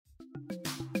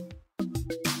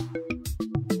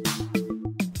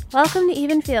Welcome to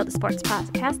Even Field, the sports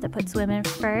podcast that puts women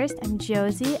first. I'm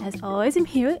Josie. As always, I'm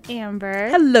here with Amber.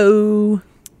 Hello.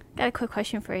 Got a quick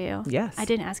question for you. Yes. I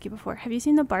didn't ask you before. Have you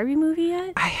seen the Barbie movie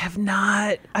yet? I have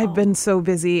not. I've been so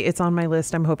busy. It's on my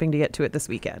list. I'm hoping to get to it this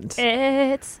weekend.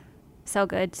 It's so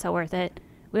good, so worth it.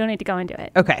 We don't need to go into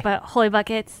it. Okay. But holy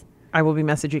buckets. I will be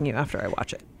messaging you after I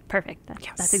watch it. Perfect.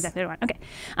 Yes. That's exactly what I want. Okay.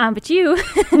 But you,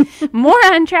 more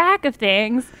on track of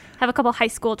things, have a couple high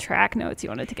school track notes you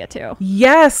wanted to get to.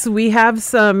 Yes, we have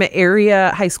some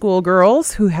area high school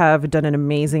girls who have done an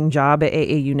amazing job at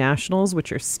AAU Nationals,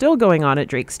 which are still going on at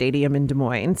Drake Stadium in Des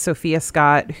Moines. Sophia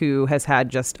Scott, who has had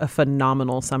just a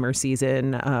phenomenal summer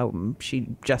season. She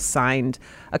just signed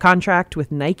a contract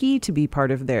with Nike to be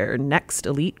part of their next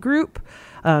elite group.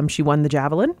 She won the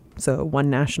javelin, so won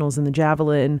nationals in the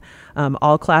javelin.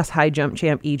 All-class high jump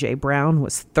champ E.J. Brown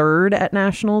was third at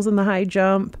nationals in the high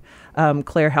jump.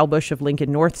 Claire Helbush of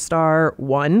Lincoln North Star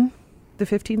won the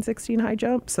 15-16 high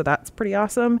jump, so that's pretty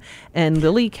awesome. And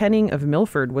Lily Kenning of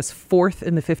Milford was fourth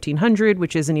in the 1500,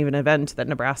 which isn't even an event that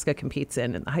Nebraska competes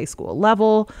in the high school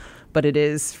level, but it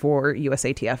is for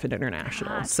USATF and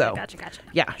international. Gotcha.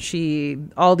 Yeah,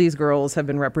 all these girls have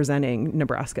been representing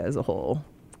Nebraska as a whole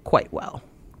quite well.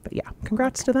 But yeah,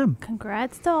 congrats to them.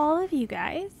 Congrats to all of you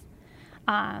guys.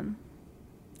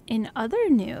 In other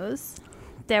news,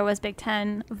 there was Big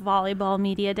Ten volleyball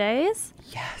media days.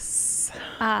 Yes.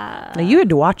 Now you had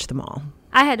to watch them all.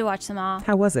 I had to watch them all.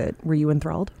 How was it? Were you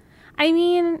enthralled? I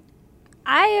mean,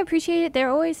 I appreciate it. They're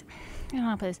always, I don't know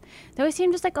how to put this. They always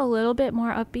seem just like a little bit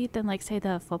more upbeat than like say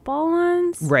the football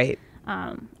ones. Right.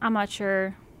 I'm not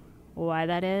sure why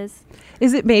that is.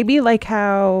 Is it maybe like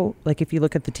how, like if you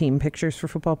look at the team pictures for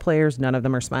football players, none of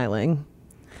them are smiling?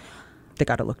 They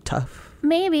got to look tough.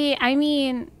 Maybe. I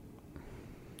mean,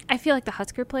 I feel like the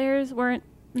Husker players weren't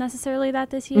necessarily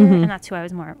that this year, and that's who I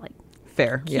was more like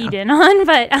keyed in on.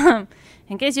 But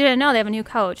in case you didn't know, they have a new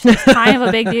coach. It's kind of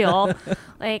a big deal.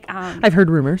 Like I've heard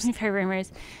rumors.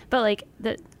 But like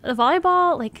the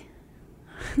volleyball, like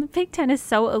the Big Ten is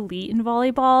so elite in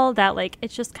volleyball that like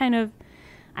it's just kind of,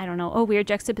 I don't know, a weird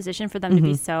juxtaposition for them to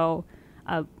be so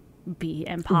upbeat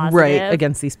and positive. Right,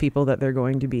 against these people that they're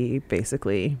going to be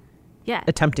basically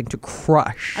attempting to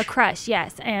crush. A crush,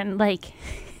 yes. And like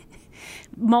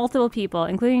multiple people,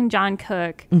 including John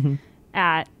Cook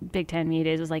at Big Ten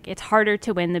media, was like, it's harder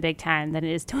to win the Big Ten than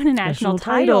it is to win a national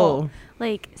title.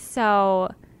 Like,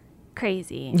 so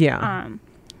crazy. Yeah.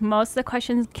 Most of the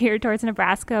questions geared towards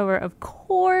Nebraska were, of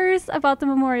course, about the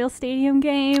Memorial Stadium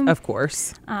game. Of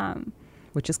course.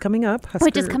 Which is coming up.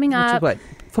 Which is what?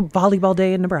 For volleyball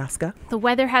day in Nebraska. The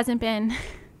weather hasn't been...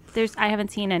 I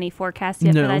haven't seen any forecast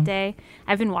yet for that day.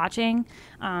 I've been watching.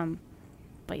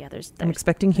 But yeah, there's I'm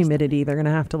expecting humidity. They're going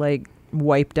to have to like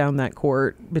wipe down that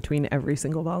court between every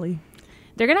single volley.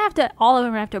 They're going to have to... All of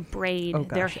them are going to have to braid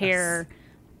their hair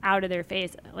out of their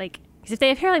face. Like, because if they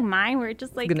have hair like mine where it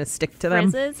just like... Going to stick to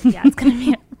frizzes, them. Yeah, it's going to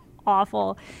be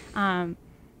awful.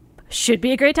 Should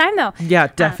be a great time though. Yeah,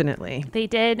 definitely. They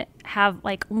did have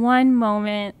like one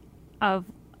moment of,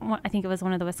 I think it was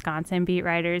one of the Wisconsin beat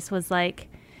writers was like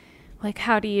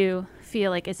how do you feel?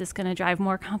 Like, is this going to drive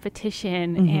more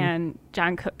competition? And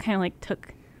John Cook kind of like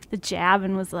took the jab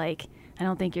and was like, I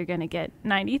don't think you're going to get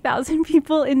 90,000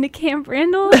 people into Camp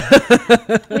Randall,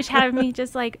 which had me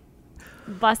just like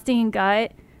busting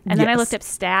gut. And then I looked up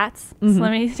stats. So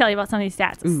let me tell you about some of these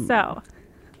stats. Ooh. So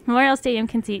Memorial Stadium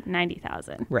can seat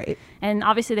 90,000. Right. And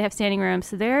obviously they have standing rooms.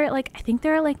 So they're like, I think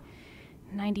they're like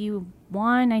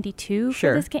 91, 92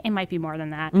 for this game. It might be more than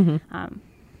that.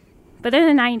 But they're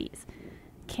in the 90s.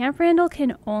 Camp Randall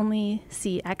can only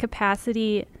seat at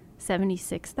capacity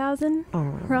 76,000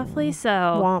 roughly. So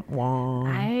womp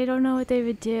womp. I don't know what they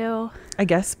would do. I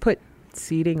guess put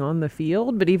seating on the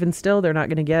field, but even still, they're not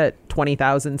going to get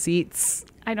 20,000 seats.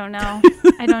 I don't know.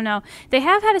 I don't know. They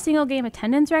have had a single game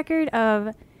attendance record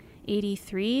of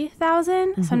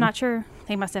 83,000. So I'm not sure.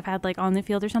 They must have had like on the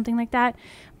field or something like that.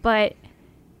 But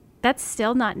that's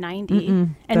still not 90.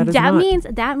 And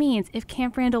that means if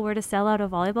Camp Randall were to sell out a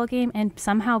volleyball game and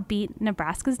somehow beat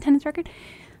Nebraska's attendance record,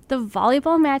 the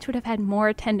volleyball match would have had more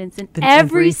attendance than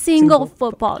every single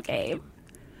football game.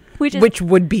 Which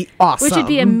would be awesome. Which would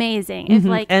be amazing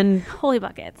if and holy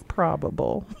buckets.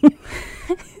 Probable.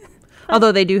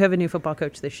 Although they do have a new football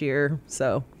coach this year,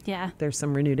 so yeah, there's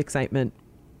some renewed excitement.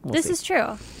 This is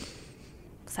true.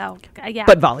 So yeah,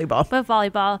 but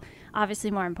volleyball,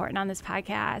 obviously more important on this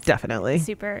podcast. Definitely,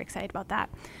 super excited about that.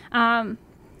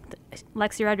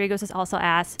 Lexi Rodriguez was also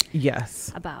asked,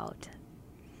 about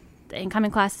the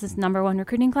incoming class's #1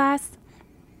 recruiting class.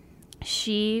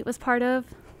 She was part of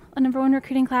a #1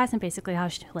 recruiting class, and basically how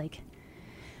she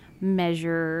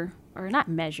measure or not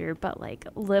measure, but like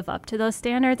live up to those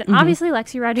standards. And obviously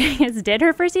Lexi Rodriguez did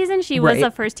her first season. She was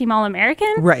a first team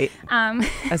All-American. Right.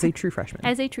 As a true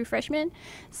freshman.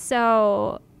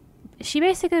 So she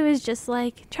basically was just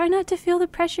like, try not to feel the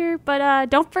pressure, but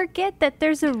don't forget that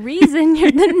there's a reason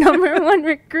you're the number one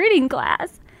recruiting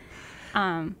class.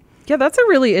 Yeah, that's a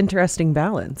really interesting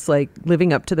balance, like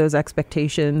living up to those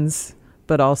expectations,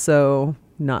 but also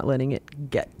not letting it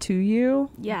get to you.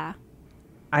 Yeah.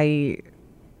 I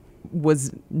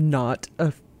was not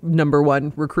a number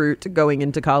one recruit going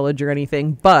into college or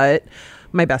anything, but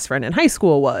my best friend in high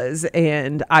school was,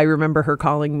 and I remember her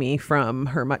calling me from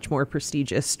her much more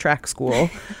prestigious track school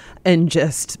and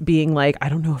just being like, I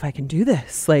don't know if I can do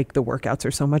this. Like, the workouts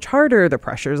are so much harder. The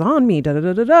pressure's on me, da da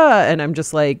da da da. And I'm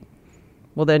just like,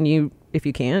 well, then if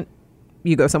you can't,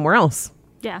 you go somewhere else.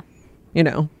 Yeah. You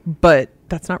know, but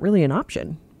that's not really an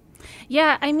option.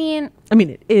 Yeah, I mean,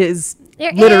 it is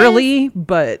literally,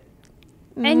 but.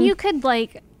 And you could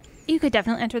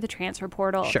definitely enter the transfer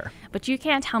portal. Sure. But you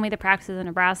can't tell me the practices in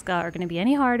Nebraska are going to be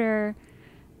any harder.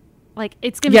 Like,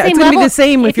 it's going to be the same it's going to be the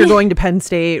same if you're you- going to Penn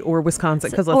State or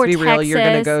Wisconsin, because let's be real, you're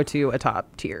going to go to a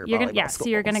top tier volleyball school. So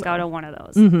you're going to go to one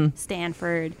of those.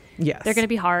 Stanford. Yes. They're going to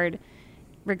be hard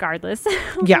regardless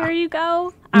of Yeah. where you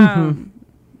go.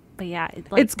 But yeah.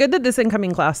 It's good that this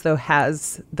incoming class, though,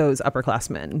 has those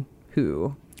upperclassmen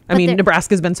who...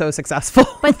 Nebraska's been so successful.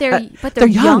 But they're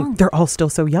young. They're all still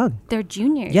so young. They're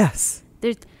juniors. Yes.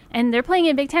 And they're playing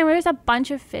in Big Ten where there's a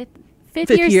bunch of fifth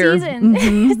year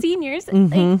season seniors.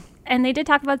 And they did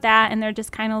talk about that, and they're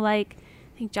just kind of like,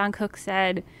 I think John Cook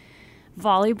said,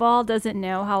 volleyball doesn't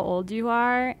know how old you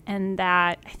are, and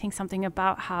that I think something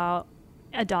about how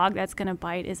a dog that's going to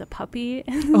bite is a puppy.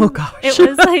 Oh, gosh. It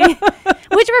was like,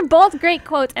 which were both great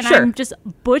quotes, and Sure. I'm just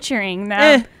butchering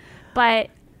them. But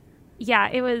yeah,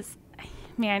 it was,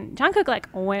 man, John Cook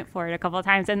went for it a couple of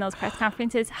times in those press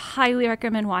conferences. Highly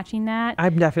recommend watching that.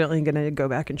 I'm definitely going to go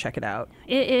back and check it out.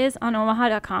 It is on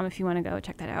omaha.com if you want to go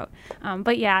check that out.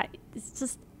 But yeah, it's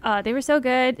just, they were so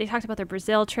good. They talked about their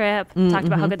Brazil trip, talked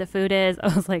about how good the food is.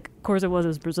 I was like, of course it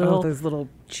was Brazil. Oh, those little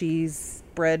cheese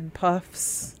bread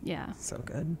puffs. Yeah. So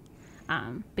good.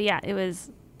 But yeah, it was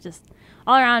just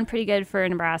all around pretty good for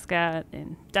Nebraska,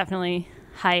 and definitely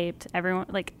hyped. Everyone,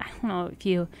 I don't know if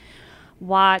you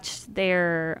watched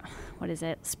their,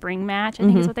 spring match, I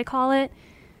think is what they call it.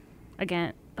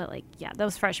 Again, but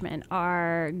those freshmen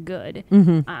are good.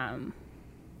 And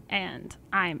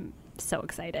I'm so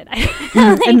excited.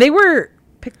 And they were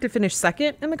picked to finish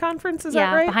second in the conference, is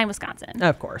that right? Behind Wisconsin.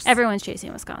 Of course. Everyone's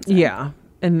chasing Wisconsin. Yeah.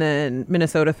 And then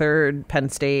Minnesota third, Penn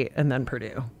State, and then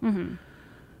Purdue.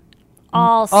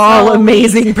 All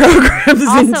amazing programs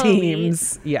and Also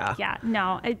teams. elite. Yeah. Yeah.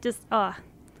 No, it's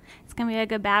going to be a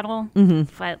good battle.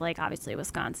 But obviously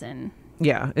Wisconsin.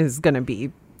 Yeah, is going to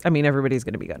be, everybody's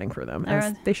going to be gunning for them,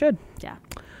 as they should. Yeah.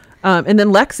 And then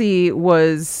Lexi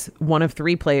was one of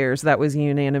 3 players that was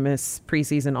unanimous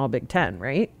preseason All Big Ten,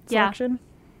 right? Selection? Yeah.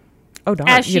 Oh, darn.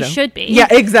 As she should be. Yeah,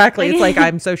 exactly. It's like,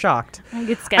 I'm so shocked.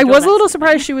 I was a little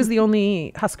surprised she was the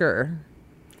only Husker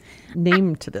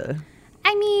named to the...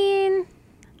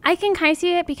 I can kind of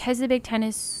see it because the Big Ten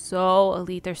is so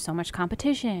elite. There's so much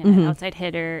competition. An outside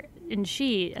hitter, and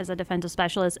she, as a defensive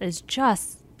specialist, is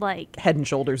just head and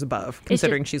shoulders above,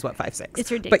 considering she's 5'6".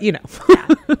 It's ridiculous. But Yeah.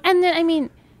 And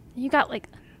then you got like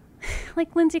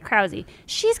Lindsay Krause.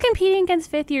 She's competing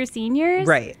against 5th-year seniors,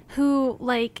 right? Who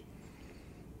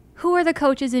are the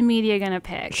coaches and media going to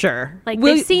pick? Sure.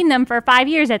 They've seen them for 5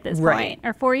 years at this point,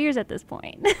 or 4 years at this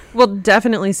point. We'll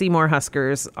definitely see more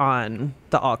Huskers on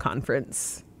the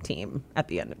all-conference team at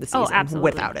the end of the season. Oh,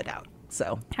 absolutely. Without a doubt.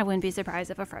 So I wouldn't be surprised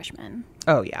if a freshman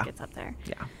gets up there.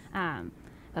 Yeah.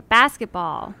 But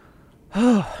basketball.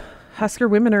 Husker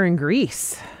women are in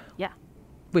Greece. Yeah.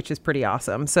 Which is pretty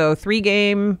awesome. So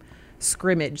 3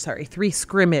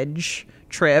 scrimmage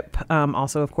trip.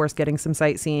 Also, of course, getting some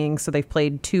sightseeing. So they've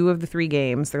played 2 of the 3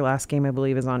 games. Their last game, I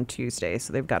believe, is on Tuesday.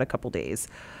 So they've got a couple days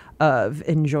of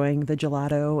enjoying the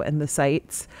gelato and the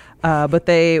sights. But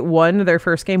they won their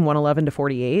first game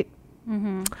 111-48.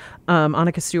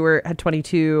 Annika Stewart had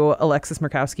 22. Alexis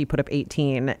Murkowski put up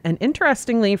 18. And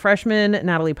interestingly, freshman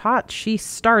Natalie Potts, she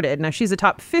started. Now, she's a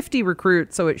top 50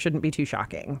 recruit, so it shouldn't be too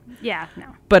shocking. Yeah, no.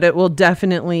 But it will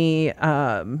definitely,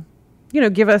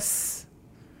 give us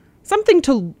something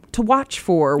to watch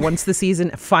for once the season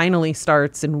finally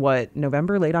starts in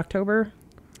November, late October?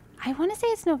 I want to say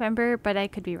it's November, but I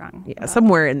could be wrong. Yeah,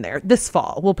 somewhere in there. This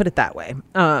fall, we'll put it that way.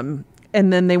 And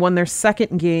then they won their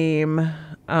second game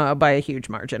by a huge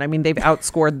margin. They've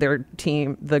outscored their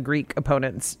team, the Greek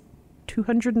opponents,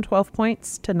 212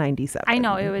 points to 97. I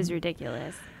know, it was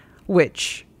ridiculous.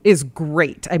 Which is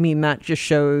great. I mean, that just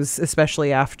shows,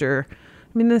 especially after,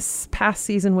 I mean, this past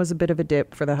season was a bit of a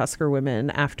dip for the Husker women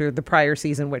after the prior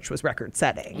season, which was record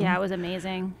setting. Yeah, it was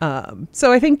amazing.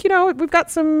 So I think, we've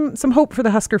got some hope for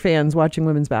the Husker fans watching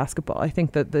women's basketball. I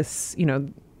think that this,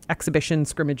 exhibition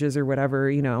scrimmages or whatever,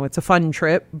 it's a fun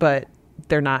trip, but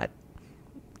they're not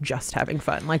just having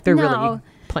fun. Like, they're really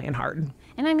playing hard.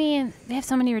 And I mean, they have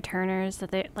so many returners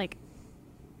that they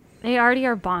already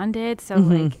are bonded. So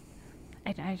like,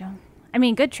 I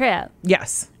mean, good trip.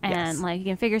 Yes. And like, you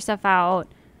can figure stuff out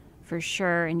for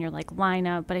sure in your like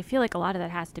lineup, but I feel like a lot of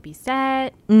that has to be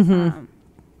set.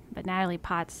 But Natalie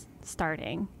Potts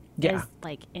starting is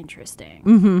like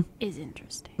interesting. Is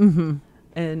interesting.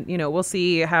 And, we'll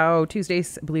see how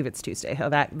Tuesdays, I believe it's Tuesday, how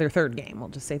their third game, we'll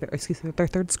just say their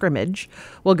third scrimmage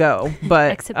will go.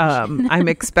 But I'm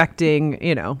expecting,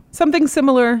 something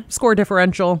similar, score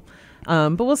differential.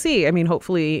 But we'll see. I mean,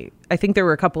 hopefully, I think there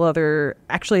were a couple other,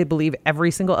 actually, I believe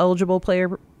every single eligible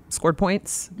player scored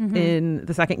points in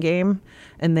the second game.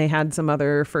 And they had some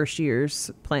other first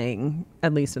years playing,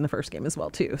 at least in the first game as well,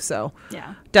 too. So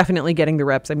definitely getting the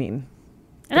reps. I mean.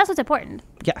 And that's what's important.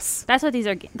 Yes. That's what these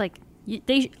are like.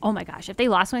 Oh my gosh, if they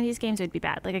lost one of these games, it would be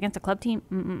bad. Like against a club team,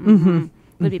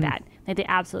 it would be bad. Like they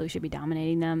absolutely should be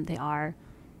dominating them. They are.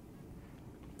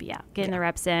 But yeah, getting the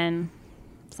reps in.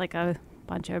 It's like a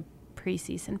bunch of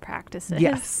preseason practices.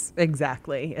 Yes,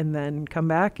 exactly. And then come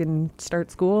back and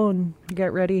start school and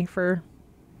get ready for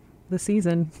the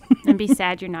season. And be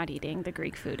sad you're not eating the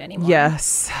Greek food anymore.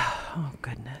 Yes. Oh,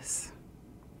 goodness.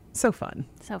 So fun.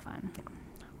 So fun.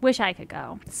 Wish I could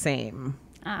go. Same.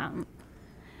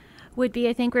 Would be,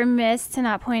 I think, remiss to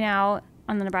not point out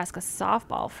on the Nebraska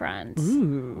softball front.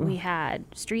 Ooh. We had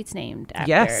streets named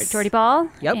after Jordy Ball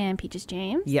and Peaches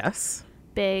James. Yes.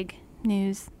 Big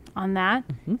news on that.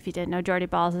 If you didn't know, Jordy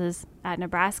Balls is at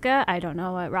Nebraska. I don't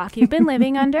know what rock you've been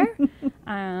living under.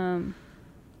 And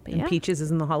Peaches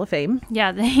is in the Hall of Fame.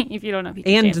 Yeah, if you don't know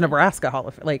Peaches and James, Nebraska Hall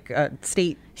of Fame,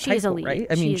 state. She's school, elite. Right?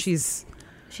 I mean, she's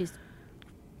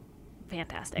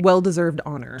fantastic. Well-deserved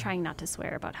honor. Trying not to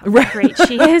swear about how great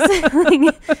she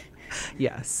is.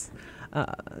 Yes.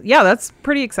 That's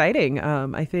pretty exciting.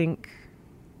 I think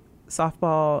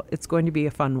softball, it's going to be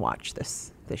a fun watch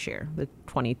this year. The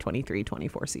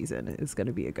 2023-24 season is going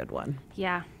to be a good one.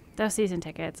 Yeah. Those season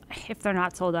tickets, if they're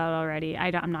not sold out already,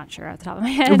 I'm not sure at the top of my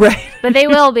head. Right. But they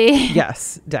will be.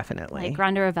 Yes, definitely. Like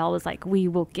Rhonda Revelle was like, we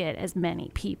will get as many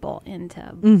people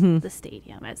into the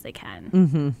stadium as they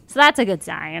can. So that's a good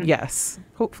sign. Yes.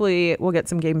 Hopefully we'll get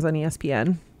some games on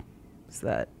ESPN so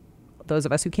that those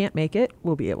of us who can't make it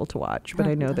will be able to watch. But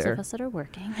I know those of us that are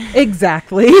working.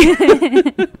 Exactly.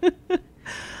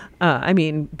 I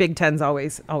mean, Big Ten's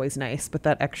always nice, but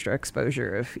that extra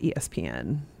exposure of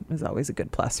ESPN is always a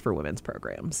good plus for women's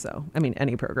programs. So, I mean,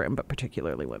 any program, but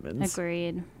particularly women's.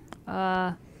 Agreed.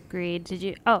 What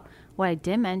I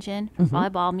did mention,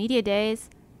 volleyball media days,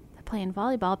 they're playing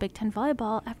volleyball, Big Ten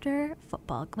volleyball after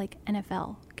football, like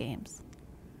NFL games.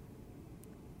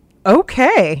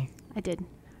 Okay. I did.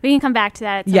 We can come back to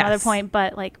that at some other point,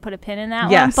 but like put a pin in that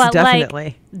one. Yes, but definitely.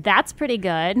 Like, that's pretty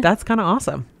good. That's kind of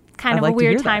awesome. Kind of a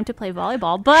weird time to play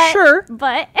volleyball, but sure.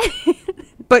 But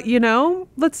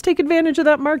let's take advantage of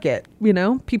that market.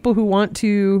 People who want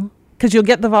to, because you'll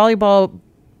get the volleyball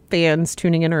fans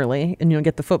tuning in early, and you'll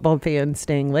get the football fans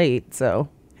staying late. So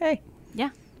hey, yeah,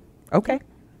 okay,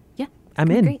 yeah, I'm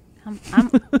in. Great.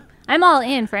 I'm all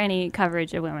in for any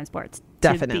coverage of women's sports.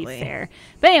 Definitely. To be fair,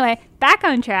 but anyway, back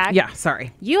on track. Yeah,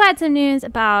 sorry. You had some news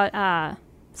about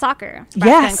soccer.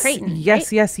 Yes, and Creighton,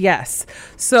 yes, right? yes.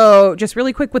 So just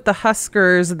really quick with the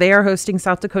Huskers, they are hosting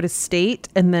South Dakota State,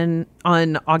 and then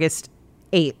on August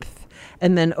 8th,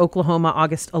 and then Oklahoma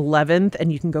August 11th,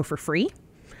 and you can go for free.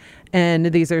 And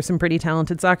these are some pretty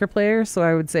talented soccer players, so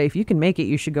I would say if you can make it,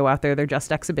 you should go out there. They're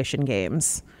just exhibition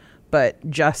games, but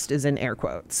just is in air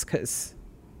quotes because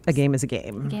a game is a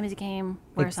game. A game is a game.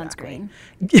 Wear sunscreen.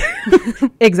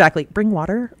 Exactly. Bring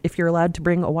water if you're allowed to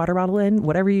bring a water bottle in.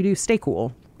 Whatever you do, stay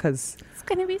cool because it's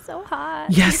going to be so hot.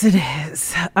 Yes, it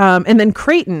is. And then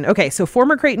Creighton. Okay, so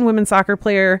former Creighton women's soccer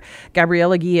player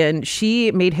Gabriella Guillen,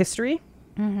 she made history.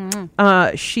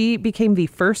 She became the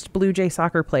first Blue Jay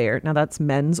soccer player, now that's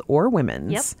men's or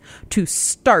women's, to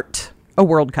start a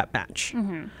World Cup match.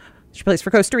 She plays for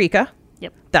Costa Rica.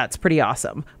 Yep. That's pretty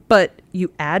awesome. But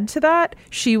you add to that,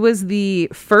 she was the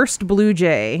first Blue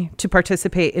Jay to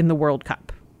participate in the World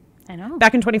Cup. I know.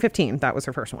 Back in 2015, that was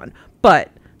her first one.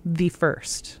 But the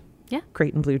first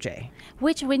Creighton Blue Jay.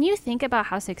 Which, when you think about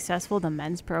how successful the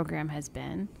men's program has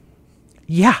been,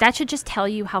 that should just tell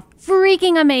you how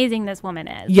freaking amazing this woman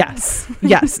is. Yes.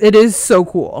 Yes, it is so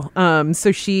cool.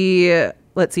 So she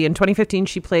let's see, in 2015,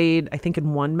 she played, I think,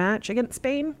 in one match against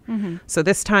Spain. So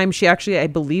this time she actually, I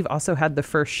believe, also had the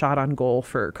first shot on goal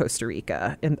for Costa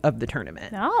Rica of the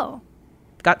tournament. Oh.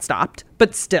 Got stopped,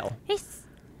 but still. He's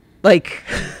Like,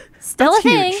 still a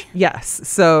thing. huge. Yes.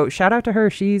 So shout out to her.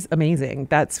 She's amazing.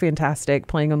 That's fantastic.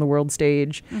 Playing on the world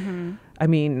stage. I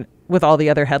mean, with all the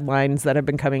other headlines that have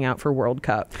been coming out for World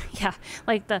Cup. Yeah,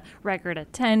 like the record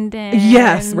attendance.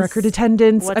 Yes, record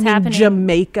attendance. What's happening?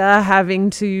 Jamaica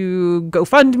having to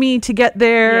GoFundMe to get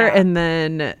there. Yeah. And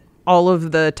then all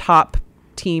of the top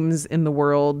teams in the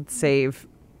world, save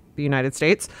the United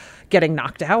States, getting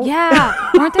knocked out.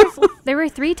 Yeah. Weren't there were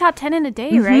 3 top 10 in a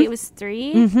day, right? It was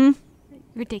 3.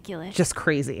 Ridiculous. Just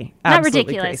crazy. Not Absolutely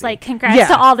ridiculous. crazy. Like, congrats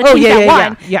to all the teams that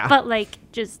won. Yeah. But, like,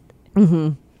 just...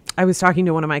 I was talking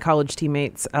to one of my college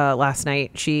teammates last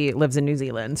night. She lives in New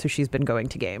Zealand, so she's been going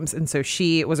to games. And so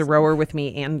she was a rower with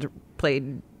me and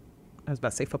played, I was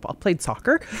about to say football, played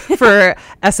soccer for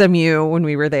SMU when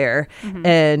we were there.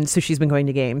 And so she's been going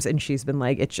to games, and she's been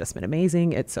like, it's just been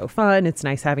amazing. It's so fun. It's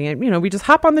nice having it. You know, we just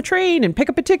hop on the train and pick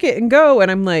up a ticket and go.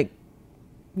 And I'm like,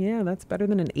 yeah, that's better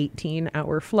than an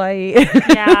 18-hour flight.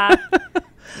 Yeah.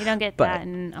 You don't get that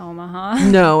in Omaha.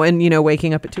 No, and, you know,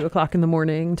 waking up at 2 o'clock in the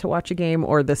morning to watch a game,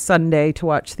 or the Sunday to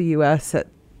watch the U.S. at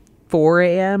 4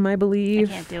 a.m., I believe.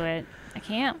 I can't do it. I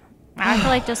can't. I have to,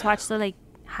 like, just watch the, like,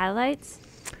 highlights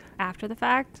after the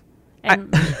fact.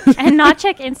 And, and not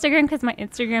check Instagram, because my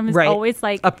Instagram is always,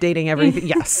 like... updating everything.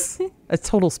 Yes. It's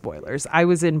total spoilers. I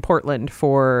was in Portland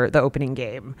for the opening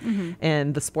game,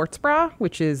 and the Sports Bra,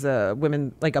 which is a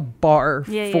women, like a bar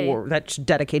that's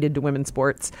dedicated to women's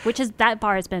sports. Which is, that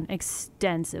bar has been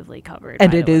extensively covered.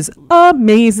 And it is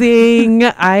amazing.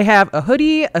 I have a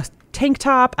hoodie, a tank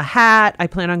top, a hat. I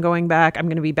plan on going back. I'm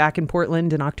going to be back in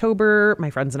Portland in October. My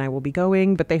friends and I will be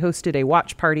going, but they hosted a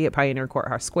watch party at Pioneer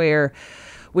Courthouse Square,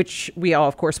 which we all,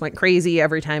 of course, went crazy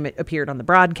every time it appeared on the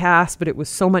broadcast, but it was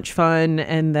so much fun.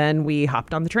 And then we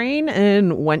hopped on the train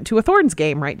and went to a Thorns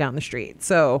game right down the street.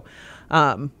 So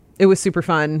it was super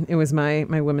fun. It was my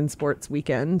women's sports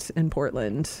weekend in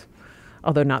Portland,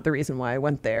 although not the reason why I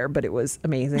went there, but it was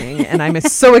amazing. And I'm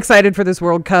so excited for this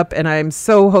World Cup, and I'm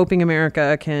so hoping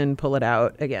America can pull it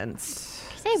out against...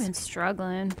 They've been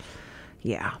struggling.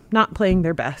 Yeah, not playing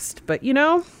their best, but, you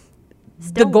know...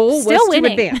 Still, the goal was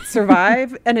winning. to advance,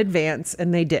 survive and advance,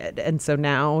 and they did. And so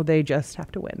now they just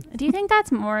have to win. Do you think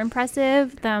that's more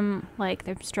impressive, them, like,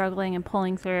 they're struggling and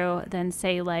pulling through, than,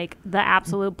 say, like, the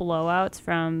absolute blowouts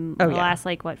from the last,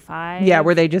 like, what, 5? Yeah,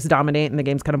 where they just dominate and the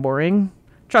game's kind of boring.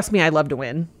 Trust me, I love to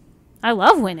win. I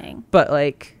love winning. But,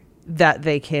 like, that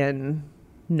they can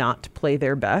not play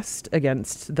their best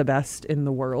against the best in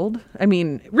the world. I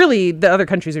mean, really, the other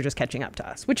countries are just catching up to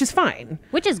us, which is fine.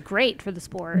 Which is great for the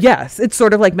sport. Yes. It's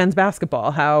sort of like men's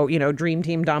basketball, how, you know, Dream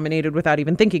Team dominated without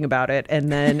even thinking about it.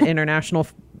 And then international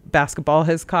basketball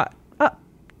has caught up.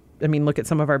 I mean, look at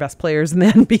some of our best players in the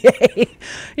NBA.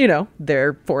 You know,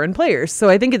 they're foreign players. So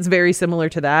I think it's very similar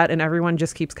to that. And everyone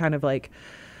just keeps kind of like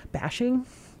bashing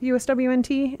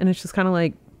USWNT. And it's just kind of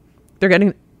like,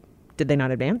 did they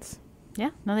not advance?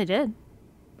 Yeah, no, they did.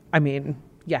 I mean,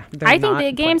 yeah. I think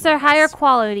the games are higher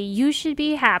quality. You should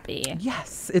be happy.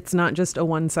 Yes. It's not just a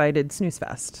one-sided snooze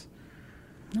fest.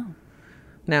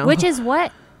 No. Which is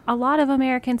what a lot of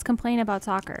Americans complain about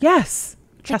soccer. Yes.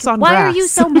 Chess on Why grass. are you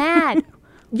so mad?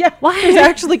 Yeah. Why? There's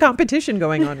actually competition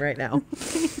going on right now.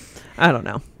 I don't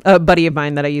know. A buddy of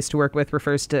mine that I used to work with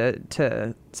refers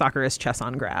to soccer as chess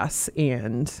on grass.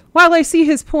 And while I see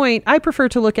his point, I prefer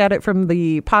to look at it from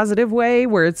the positive way,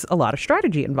 where it's a lot of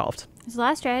strategy involved. There's a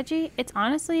lot of strategy. It's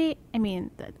honestly, I mean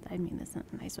this in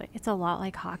a nice way. It's a lot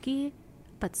like hockey,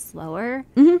 but slower.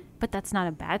 But that's not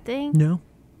a bad thing. No.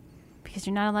 Because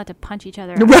you're not allowed to punch each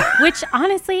other out, which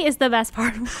honestly is the best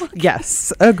part of hockey.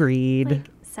 Yes, agreed.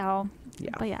 Yeah.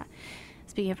 But yeah.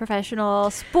 Speaking of professional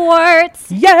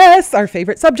sports. Yes, our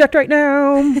favorite subject right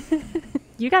now.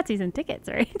 You got season tickets,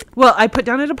 right? Well, I put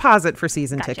down a deposit for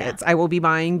season tickets. I will be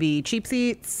buying the cheap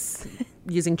seats,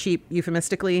 using cheap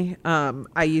euphemistically.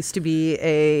 I used to be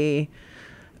they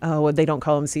don't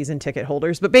call them season ticket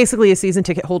holders, but basically a season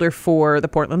ticket holder for the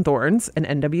Portland Thorns, an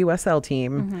NWSL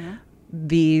team.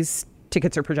 These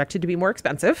tickets are projected to be more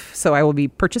expensive, so I will be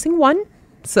purchasing one.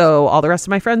 So all the rest of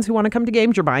my friends who want to come to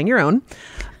games, you're buying your own.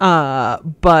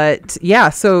 But yeah,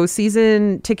 so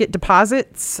season ticket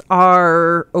deposits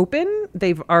are open.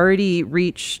 They've already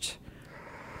reached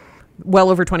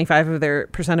well over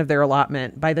 25% of their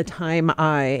allotment by the time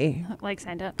I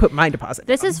signed up, put my deposit.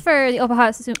 This is for the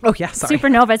Omaha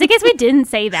Supernovas. In case we didn't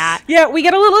say that. Yeah, we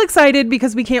get a little excited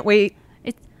because we can't wait.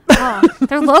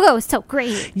 Their logo is so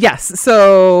great. Yes.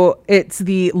 So it's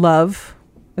the love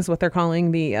is what they're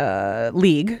calling the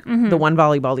league, the one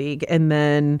volleyball league. And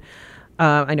then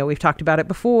I know we've talked about it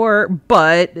before,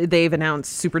 but they've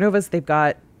announced Supernovas. They've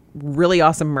got really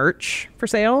awesome merch for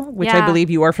sale, which I believe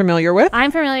you are familiar with.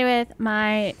 I'm familiar with.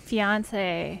 My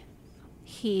fiance,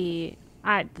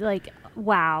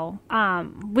 wow.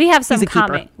 We have some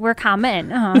coming. We're coming.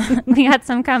 We got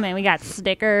some coming. We got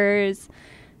stickers,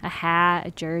 a hat,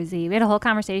 a jersey. We had a whole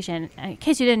conversation. In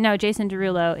case you didn't know, Jason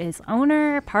Derulo is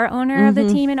part owner of the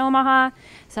team in Omaha.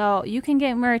 So you can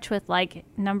get merch with like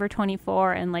number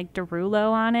 24 and like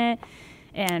Derulo on it.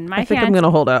 And I think I'm going to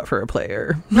hold out for a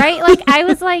player. Right? Like I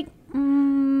was like,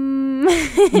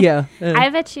 yeah. I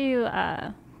bet you,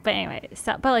 but anyway,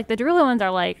 but like the Derulo ones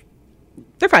are like,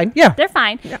 they're fine. Yeah. They're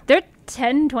fine. Yeah. They're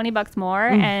 $10-20 more.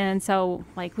 And so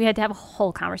like we had to have a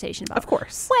whole conversation about of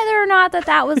course whether or not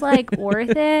that was like worth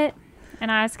it.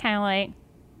 And I was kind of like,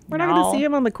 we're not going to see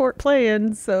him on the court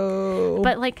playing. So,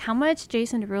 but like how much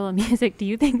Jason Derulo music do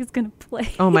you think is going to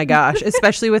play? Oh my gosh.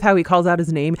 Especially with how he calls out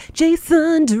his name,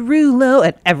 Jason Derulo,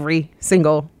 at every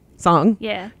single song.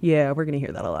 Yeah. Yeah. We're going to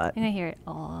hear that a lot. I'm going to hear it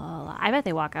a lot. I bet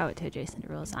they walk out to a Jason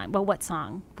Derulo song. But what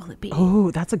song will it be?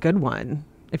 Oh, that's a good one.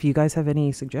 If you guys have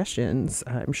any suggestions,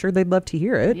 I'm sure they'd love to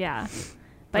hear it. Yeah.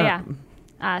 But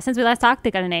since we last talked, they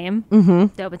got a name.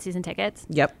 The open season tickets.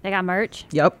 Yep. They got merch.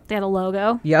 Yep. They had a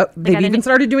logo. Yep. They've even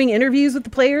started doing interviews with the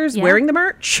players wearing the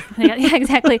merch. Yeah,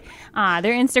 exactly.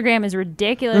 Their Instagram is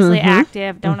ridiculously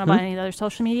active. Don't know about any other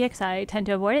social media because I tend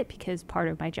to avoid it because part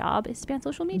of my job is to be on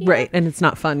social media. Right. And it's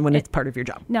not fun when it's part of your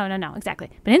job. No, exactly.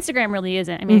 But Instagram really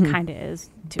isn't. I mean, it kind of is.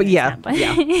 But yeah. But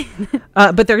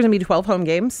there are going to be 12 home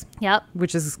games. Yep.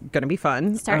 Which is going to be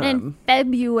fun. Starting in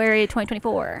February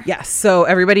 2024. Yes. So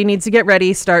everybody needs to get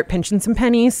ready. Start pinching some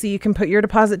pennies so you can put your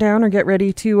deposit down or get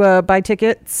ready to buy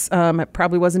tickets. It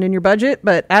probably wasn't in your budget,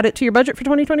 but add it to your budget for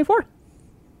 2024.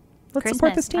 Let's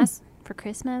support this team. For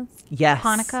Christmas? Yes.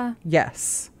 Hanukkah?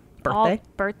 Yes. Birthday?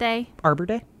 Arbor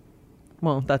Day?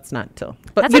 Well, that's not till.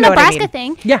 But that's a Nebraska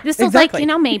thing. Yeah, this is like,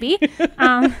 maybe.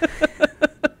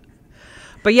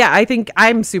 But yeah, I think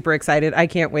I'm super excited. I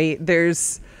can't wait.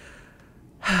 There's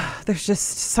just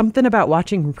something about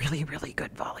watching really, really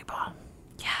good volleyball.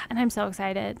 Yeah, and I'm so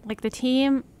excited. Like the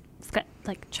team, it's got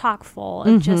like chock full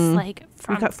of just like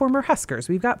we've got former Huskers,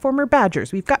 we've got former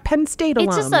Badgers, we've got Penn State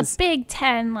alums. It's just a Big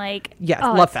Ten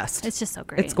love fest. It's just so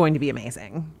great. It's going to be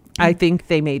amazing. I think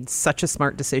they made such a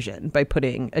smart decision by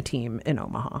putting a team in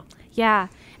Omaha. Yeah,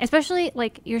 especially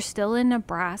like you're still in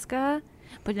Nebraska,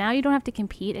 but now you don't have to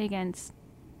compete against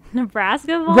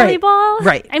Nebraska volleyball.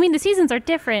 Right. I mean, the seasons are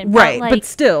different. Right. But, but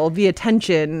still, the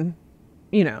attention,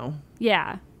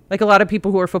 Yeah. Like a lot of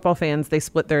people who are football fans, they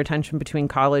split their attention between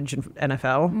college and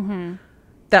NFL.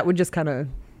 That would just kind of,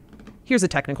 here's a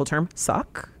technical term,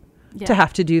 suck to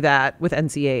have to do that with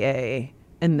NCAA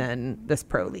and then this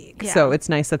pro league. Yeah. So it's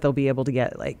nice that they'll be able to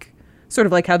get like, sort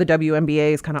of like how the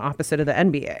WNBA is kind of opposite of the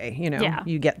NBA.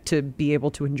 You get to be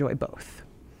able to enjoy both.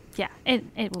 Yeah, it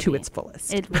will to be. Its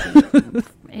fullest. It will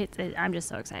be. I'm just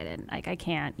so excited. Like I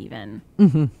can't even.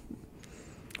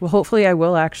 Well, hopefully I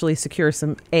will actually secure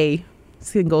a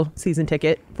single season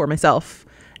ticket for myself,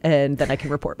 and then I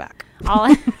can report back. All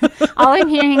I'm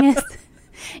hearing is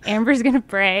Amber's gonna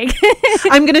brag.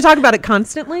 I'm gonna talk about it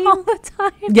constantly, all the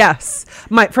time. Yes,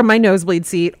 from my nosebleed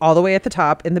seat all the way at the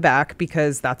top in the back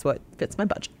because that's what fits my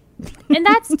budget. And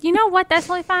that's what that's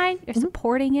totally fine. You're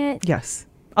supporting it. Yes,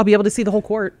 I'll be able to see the whole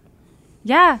court.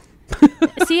 Yeah.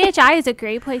 CHI is a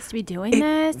great place to be doing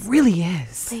this. It really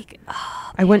is. Like,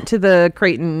 I went to the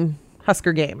Creighton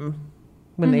Husker game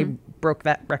when they broke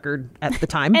that record at the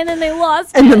time. And then they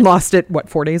lost and then lost it,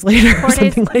 4 days later or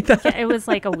something like that? Yeah, it was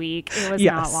like a week. It was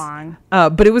not long.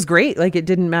 But it was great. Like, it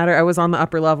didn't matter. I was on the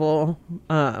upper level,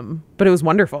 but it was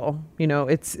wonderful.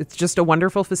 It's just a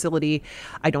wonderful facility.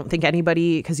 I don't think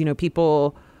anybody, because,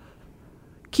 people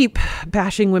keep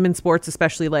bashing women's sports,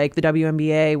 especially like the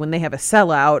WNBA, when they have a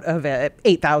sellout of a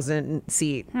 8,000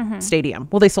 seat stadium.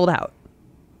 Well, they sold out.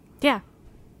 Yeah.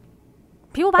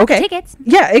 People bought the tickets.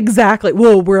 Yeah, exactly.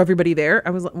 Well, were everybody there?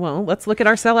 I was like, well, let's look at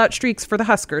our sellout streaks for the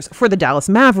Huskers, for the Dallas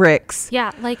Mavericks.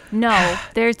 Yeah, like, no,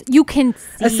 you can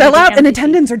see a sellout and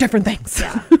attendance are different things.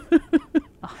 Yeah.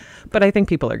 But I think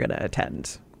people are going to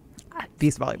attend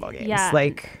these volleyball games. Yeah.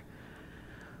 Like,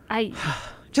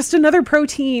 just another pro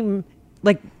team,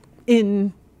 like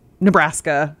in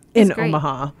Nebraska, in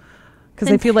Omaha.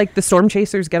 Because I feel like the Storm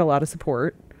Chasers get a lot of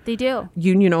support. They do.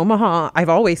 Union Omaha, I've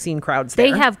always seen crowds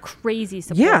there. They have crazy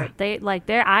support. Yeah. Their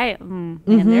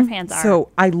fans are.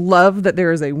 So I love that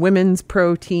there is a women's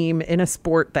pro team in a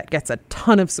sport that gets a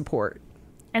ton of support.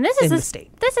 And this in is the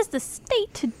state. This is the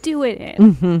state to do it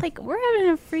in. Mm-hmm. Like, we're having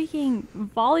a freaking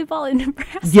volleyball in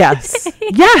Nebraska. Yes.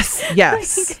 Day.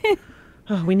 Yes.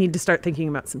 Oh, we need to start thinking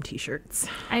about some T-shirts.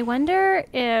 I wonder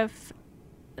if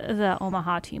the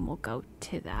Omaha team will go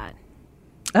to that.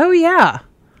 Oh, yeah.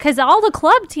 Because all the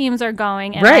club teams are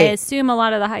going, and Right. I assume a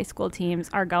lot of the high school teams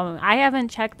are going. I haven't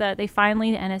checked the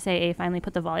NSAA finally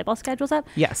put the volleyball schedules up.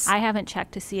 Yes. I haven't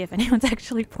checked to see if anyone's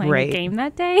actually playing Right. a game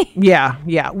that day.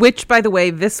 Yeah. Which, by the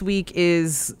way, this week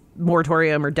is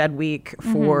moratorium or dead week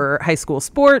for high school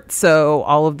sports. So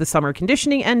all of the summer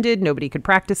conditioning ended. Nobody could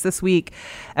practice this week.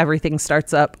 Everything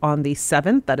starts up on the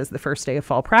 7th. That is the first day of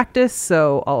fall practice.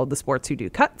 So all of the sports who do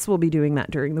cuts will be doing that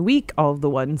during the week. All of the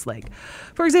ones like,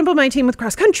 for example, my team with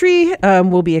cross country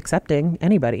will be accepting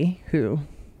anybody who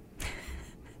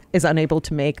is unable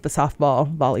to make the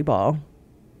softball, volleyball,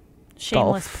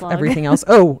 Shameless golf, plug. everything else.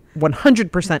 Oh,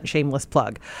 100% shameless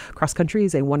plug. Cross country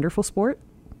is a wonderful sport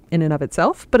in and of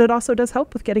itself, but it also does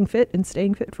help with getting fit and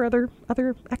staying fit for other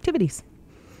activities.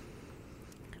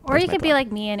 Or There's you my could be plug.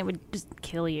 like me and it would just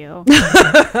kill you.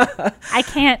 I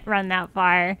can't run that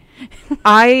far.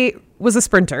 I was a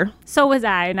sprinter. So was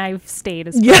I, and I've stayed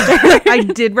as Yeah, I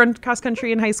did run cross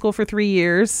country in high school for 3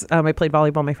 years. I played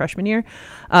volleyball my freshman year,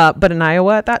 but in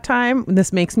Iowa at that time,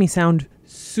 this makes me sound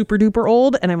super duper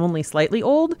old, and I'm only slightly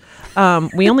old.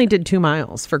 We only did 2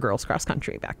 miles for girls cross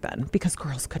country back then because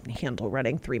girls couldn't handle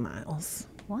running 3 miles.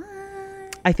 What?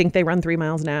 I think they run 3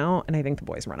 miles now, and I think the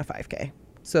boys run a 5K.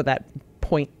 So that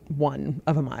 0.1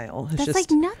 of a mile is That's just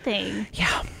like nothing.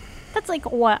 yeah, That's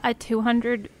like what, a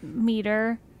 200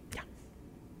 meter?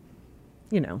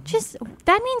 you know. Just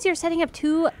that means you're setting up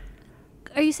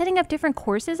Are you setting up different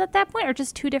courses at that point, or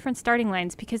just 2 different starting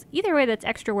lines? Because either way, that's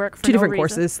extra work for 2 no different reason.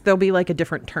 courses. There'll be like a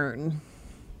different turn.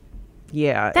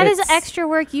 Yeah, That is extra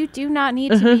work you do not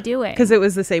need to be doing. Because it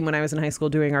was the same when I was in high school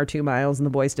doing our 2 miles, and the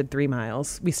boys did 3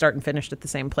 miles. We start and finished at the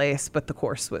same place, but the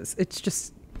course was. It's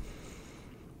just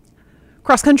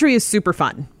cross country is super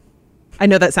fun. I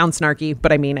know that sounds snarky,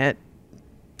 but I mean it.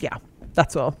 Yeah,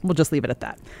 that's all. We'll just leave it at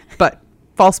that. But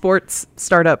fall sports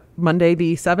start up Monday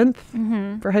the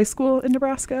 7th for high school in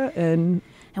Nebraska, and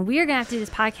we are gonna have to do this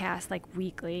podcast like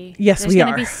weekly. Yes, There's we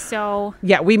gonna are. be so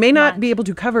yeah, we may not much. be able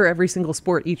to cover every single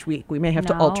sport each week. We may have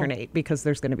to No. alternate because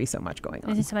there's going to be so much going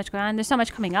on. There's so much going on. There's so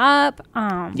much coming up.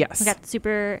 Yes. We got the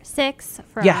Super 6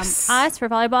 from Yes. us for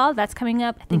volleyball. That's coming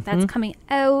up. I think that's coming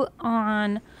out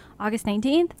on August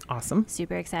 19th. Awesome.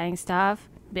 Super exciting stuff.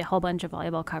 Be a whole bunch of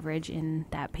volleyball coverage in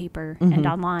that paper and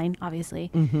online, obviously,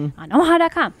 on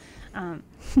omaha.com.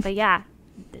 But yeah,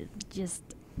 just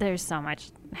there's so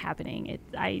much happening.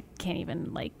 I can't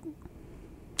even like.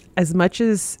 As much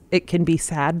as it can be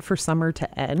sad for summer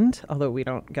to end, although we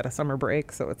don't get a summer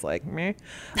break, so it's like meh.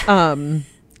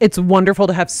 It's wonderful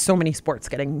to have so many sports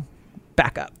getting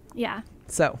back up. Yeah.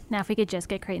 So Now, if we could just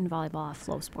get Creighton volleyball off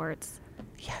Flow Sports,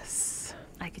 yes,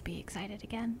 I could be excited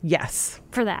again yes,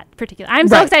 for that particular. I'm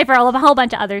so Right. excited for a whole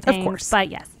bunch of other things. course. But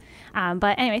yes.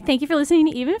 But anyway, thank you for listening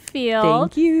to Even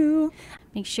Field. thank you.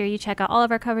 Make sure you check out all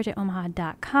of our coverage at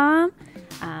omaha.com.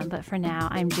 But for now,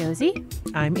 I'm Josie,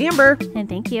 I'm Amber. and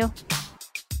thank you.